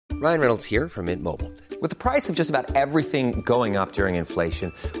Ryan Reynolds here from Mint Mobile. With the price of just about everything going up during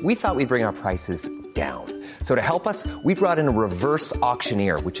inflation, we thought we'd bring our prices down. So to help us, we brought in a reverse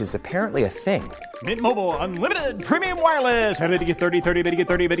auctioneer, which is apparently a thing. Mint Mobile Unlimited Premium Wireless. How to get 30, 30, bit to get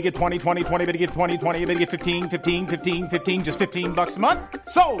 30, bit to get 20, 20, 20, bit to get 20, 20, bit to get 15, 15, 15, 15, just $15 a month?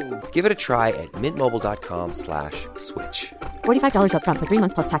 Sold! Give it a try at mintmobile.com/switch. $45 up front for 3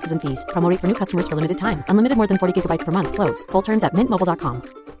 months plus taxes and fees. Promo rate for new customers for limited time. Unlimited more than 40 gigabytes per month. Slows full terms at mintmobile.com.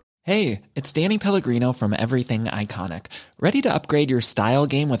 Hey, it's Danny Pellegrino from Everything Iconic. Ready to upgrade your style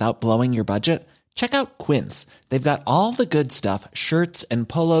game without blowing your budget? Check out Quince. They've got all the good stuff, shirts and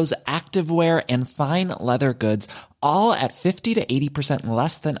polos, activewear, and fine leather goods, all at 50 to 80%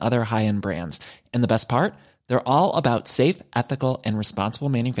 less than other high-end brands. And the best part? They're all about safe, ethical, and responsible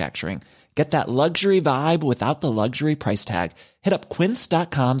manufacturing. Get that luxury vibe without the luxury price tag. Hit up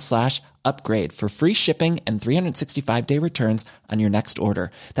quince.com/upgrade for free shipping and 365-day returns on your next order.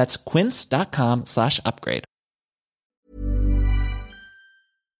 That's quince.com/upgrade.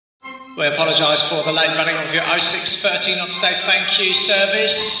 We apologise for the late running of your 0613 on today. Thank you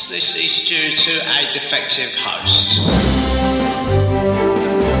service. This is due to a defective host.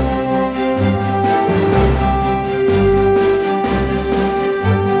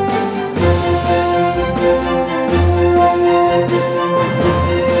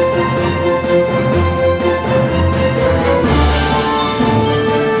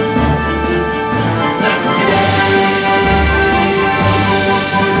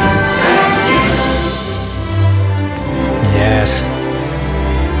 Yes.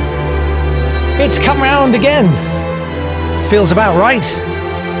 It's come round again. Feels about right.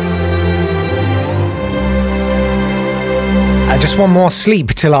 Just one more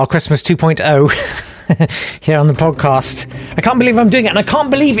sleep till our Christmas 2.0 here on the podcast. I can't believe I'm doing it, and I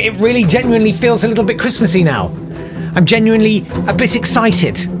can't believe it really genuinely feels a little bit Christmassy now. I'm genuinely a bit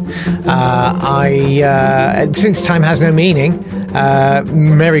excited. Since time has no meaning,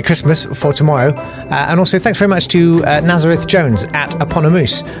 Merry Christmas for tomorrow. And also thanks very much to Nazareth Jones at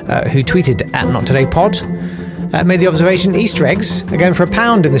Eponymous, who tweeted at NotTodayPod. Made the observation, Easter eggs are going for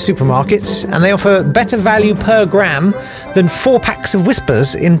 £1 in the supermarkets, and they offer better value per gram than 4 packs of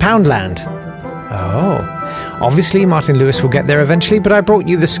Whispers in Poundland. Oh. Obviously, Martin Lewis will get there eventually, but I brought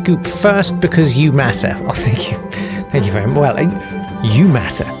you the scoop first because you matter. Oh, thank you. Thank you very much. Well, you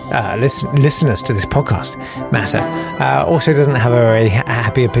matter. Listeners to this podcast matter. Also doesn't have a very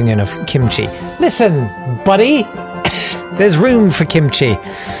happy opinion of kimchi. Listen, buddy, there's room for kimchi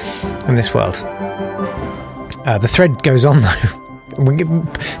in this world. The thread goes on, though. We get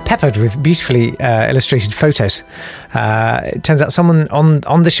peppered with beautifully illustrated photos. It turns out someone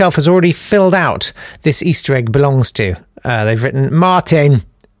on the shelf has already filled out this Easter egg belongs to. They've written Martin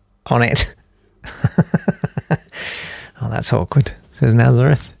on it. Oh, that's awkward, says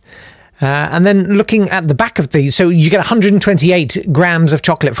Nazareth. And then looking at the back of so you get 128 grams of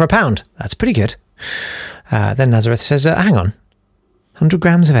chocolate for £1. That's pretty good. Then Nazareth says, hang on, 100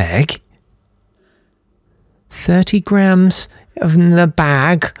 grams of egg, 30 grams of the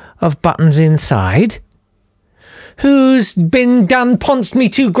bag of buttons inside. Who's been done ponced me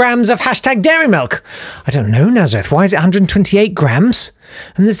 2 grams of #dairy milk? I don't know, Nazareth. Why is it 128 grams?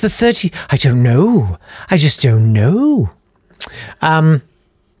 And there's the 30. I don't know. I just don't know.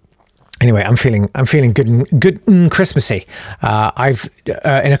 Anyway, I'm feeling good and Christmassy. I've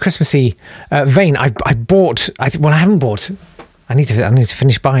in a Christmassy vein. I haven't bought. I need to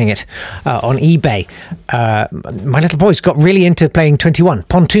finish buying it on eBay. My little boy's got really into playing 21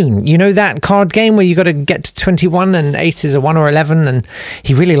 Pontoon. You know that card game where you got to get to 21 and aces are 1 or 11, and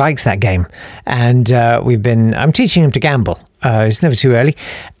he really likes that game. And I'm teaching him to gamble. It's never too early,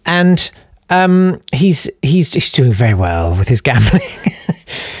 and he's doing very well with his gambling.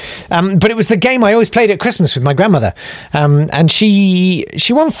 But it was the game I always played at Christmas with my grandmother, and she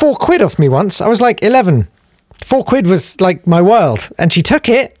won £4 off me once. I was like 11. £4 was like my world, and she took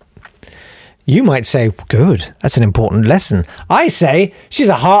it. You might say, good, that's an important lesson. I say, she's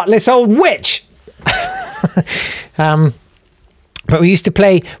a heartless old witch. But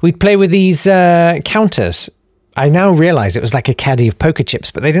we'd play with these counters. I now realise it was like a caddy of poker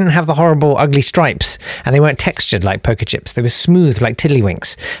chips, but they didn't have the horrible, ugly stripes, and they weren't textured like poker chips. They were smooth like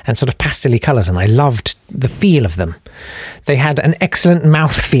tiddlywinks and sort of pastel-y colours, and I loved the feel of them. They had an excellent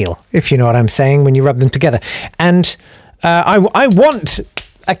mouth feel, if you know what I'm saying, when you rub them together. And I want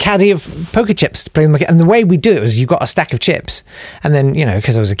a caddy of poker chips to play with my kid. And the way we do it was you got a stack of chips, and then,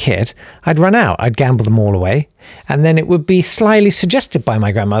 because I was a kid, I'd run out, I'd gamble them all away, and then it would be slyly suggested by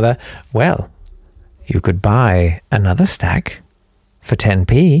my grandmother, well, you could buy another stack for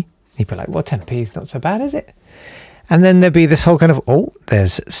 10p. He'd be like, well, 10p is not so bad, is it? And then there'd be this whole kind of, oh,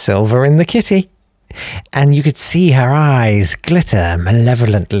 there's silver in the kitty. And you could see her eyes glitter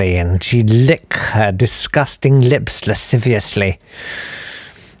malevolently, and she'd lick her disgusting lips lasciviously.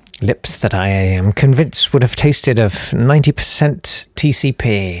 Lips that I am convinced would have tasted of 90%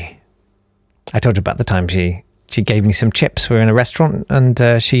 TCP. I told you about the time she gave me some chips. We were in a restaurant,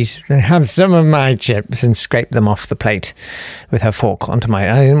 and she's have some of my chips and scraped them off the plate with her fork onto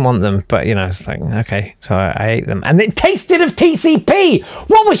my. I didn't want them, but it's like, okay, so I ate them, and it tasted of TCP.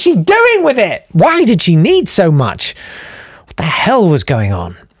 What was she doing with it? Why did she need so much? What the hell was going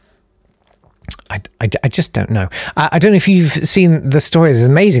on? I just don't know. I don't know if you've seen the story. There's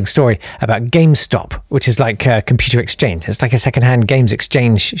an amazing story about GameStop, which is like a computer exchange. It's like a secondhand games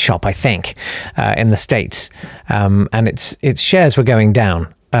exchange shop, I think, in the States. And its shares were going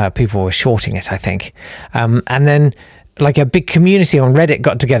down. People were shorting it, I think. And then like a big community on Reddit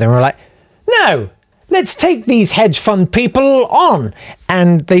got together and were like, no, let's take these hedge fund people on.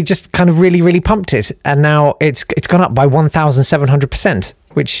 And they just kind of really, really pumped it. And now it's gone up by 1,700%,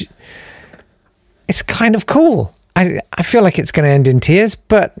 which... it's kind of cool. I feel like it's going to end in tears,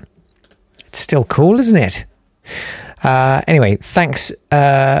 but it's still cool, isn't it? Anyway, thanks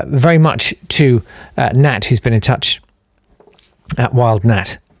very much to Nat, who's been in touch at Wild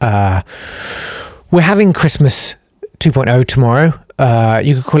Nat. We're having Christmas 2.0 tomorrow.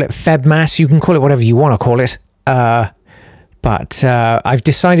 You could call it Febmas. You can call it whatever you want to call it. But I've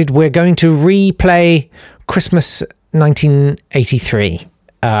decided we're going to replay Christmas 1983.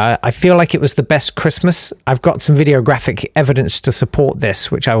 I feel like it was the best Christmas. I've got some videographic evidence to support this,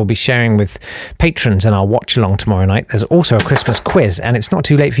 which I will be sharing with patrons in our watch along tomorrow night. There's also a Christmas quiz, and it's not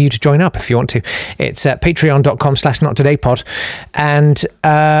too late for you to join up if you want to. It's at patreon.com/nottodaypod. And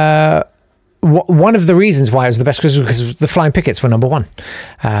one of the reasons why it was the best Christmas was because the Flying Pickets were number one.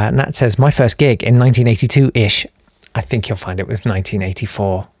 Nat says, my first gig in 1982-ish. I think you'll find it was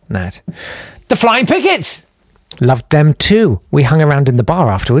 1984, Nat. The Flying Pickets! Loved them too. We hung around in the bar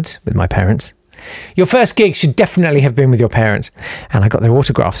afterwards with my parents. Your first gig should definitely have been with your parents. And I got their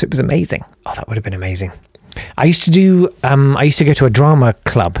autographs. It was amazing. Oh, that would have been amazing. I used to go to a drama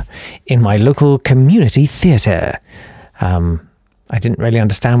club in my local community theatre. I didn't really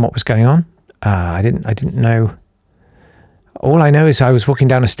understand what was going on. I didn't know. All I know is I was walking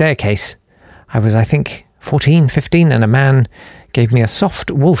down a staircase. I was, I think, 14, 15, and a man gave me a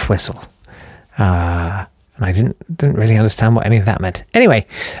soft wolf whistle. And I didn't really understand what any of that meant. Anyway,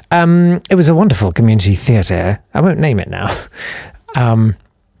 it was a wonderful community theatre. I won't name it now. And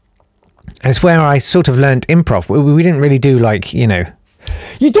it's where I sort of learned improv. We didn't really do like, you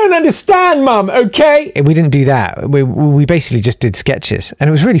don't understand, Mum, okay? We didn't do that. We basically just did sketches. And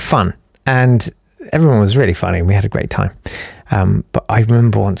it was really fun. And everyone was really funny. And we had a great time. But I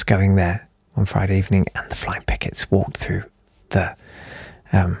remember once going there one Friday evening and the Flying Pickets walked through the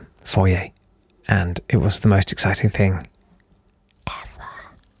foyer. And it was the most exciting thing ever.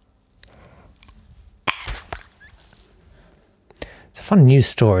 It's a fun news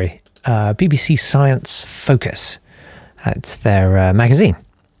story. BBC Science Focus. It's their magazine.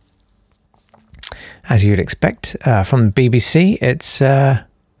 As you'd expect from the BBC, it's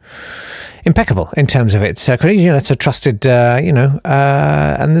impeccable in terms of its quality. It's a trusted,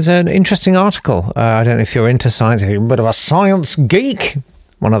 and there's an interesting article. I don't know if you're into science, if you're a bit of a science geek.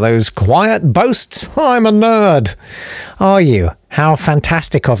 One of those quiet boasts. I'm a nerd. Are you? How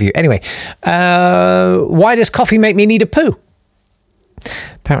fantastic of you. Anyway, why does coffee make me need a poo?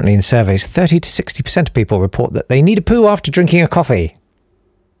 Apparently in surveys, 30 to 60% of people report that they need a poo after drinking a coffee.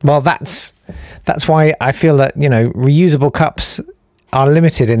 Well, that's why I feel that, reusable cups are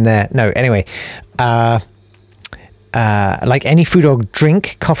limited in there. No, anyway, like any food or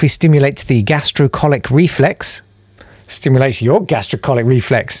drink, coffee stimulates the gastrocolic reflex. Stimulates your gastrocolic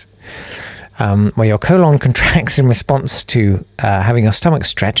reflex, where your colon contracts in response to having your stomach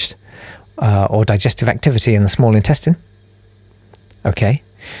stretched or digestive activity in the small intestine. Okay.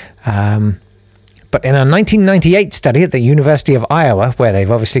 But in a 1998 study at the University of Iowa, where they've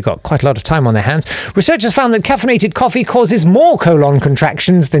obviously got quite a lot of time on their hands, researchers found that caffeinated coffee causes more colon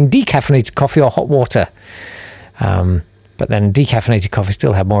contractions than decaffeinated coffee or hot water. But then decaffeinated coffee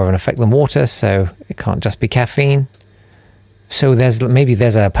still had more of an effect than water, so it can't just be caffeine. So there's a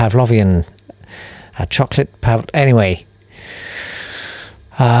Pavlovian chocolate. Anyway,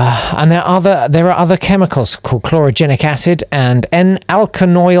 and there are other chemicals called chlorogenic acid and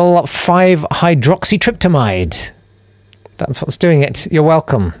N-alkanoyl 5-hydroxytryptamide. That's what's doing it. You're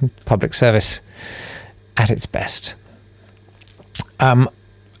welcome. Public service at its best. I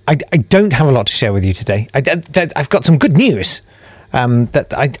don't have a lot to share with you today. I've got some good news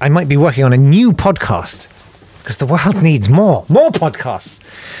that I might be working on a new podcast. because the world needs more podcasts.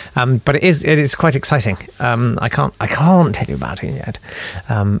 But it is quite exciting. I can't tell you about it yet.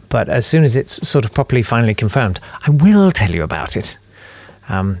 But as soon as it's sort of properly finally confirmed, I will tell you about it.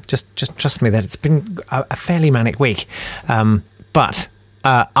 Just trust me that it's been a fairly manic week. But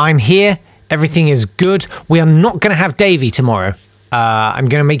I'm here. Everything is good. We are not going to have Davey tomorrow. I'm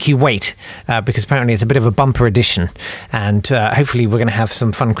going to make you wait because apparently it's a bit of a bumper edition, and hopefully we're going to have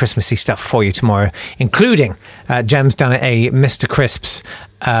some fun Christmassy stuff for you tomorrow, including Gem's done a Mr. Crisps.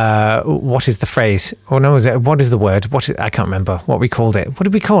 What is the phrase? Or no, what is the word? I can't remember what we called it. What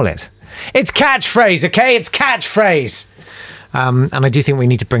did we call it? It's catchphrase, okay? It's catchphrase. And I do think we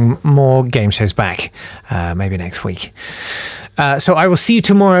need to bring more game shows back, maybe next week. So I will see you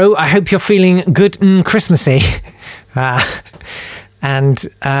tomorrow. I hope you're feeling good and Christmassy. And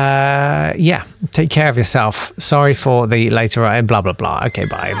yeah, take care of yourself. Sorry for the later blah blah blah. Okay,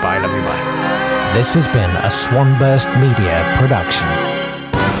 bye, love you, bye. This has been a Swanburst Media production.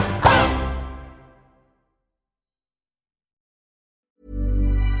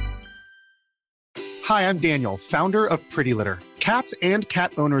 Hi, I'm Daniel, founder of Pretty Litter. Cats and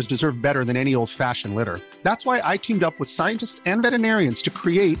cat owners deserve better than any old-fashioned litter. That's why I teamed up with scientists and veterinarians to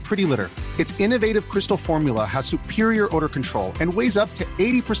create Pretty Litter. Its innovative crystal formula has superior odor control and weighs up to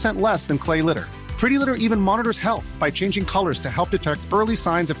 80% less than clay litter. Pretty Litter even monitors health by changing colors to help detect early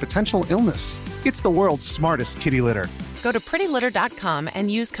signs of potential illness. It's the world's smartest kitty litter. Go to prettylitter.com and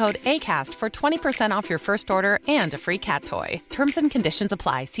use code ACAST for 20% off your first order and a free cat toy. Terms and conditions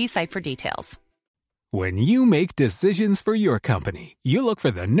apply. See site for details. When you make decisions for your company, you look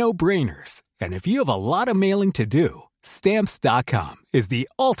for the no-brainers. And if you have a lot of mailing to do, Stamps.com is the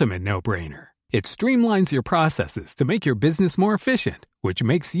ultimate no-brainer. It streamlines your processes to make your business more efficient, which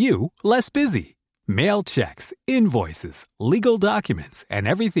makes you less busy. Mail checks, invoices, legal documents, and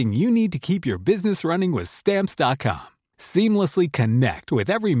everything you need to keep your business running with Stamps.com. Seamlessly connect with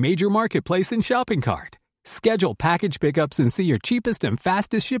every major marketplace and shopping cart. Schedule package pickups and see your cheapest and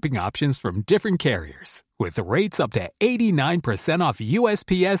fastest shipping options from different carriers. With rates up to 89% off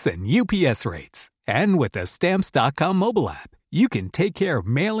USPS and UPS rates. And with the Stamps.com mobile app, you can take care of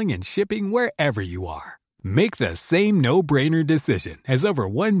mailing and shipping wherever you are. Make the same no-brainer decision as over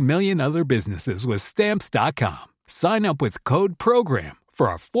 1 million other businesses with Stamps.com. Sign up with code PROGRAM for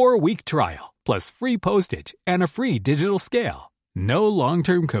a 4-week trial, plus free postage and a free digital scale. No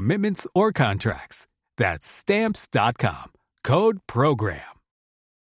long-term commitments or contracts. That's Stamps.com. Code PROGRAM.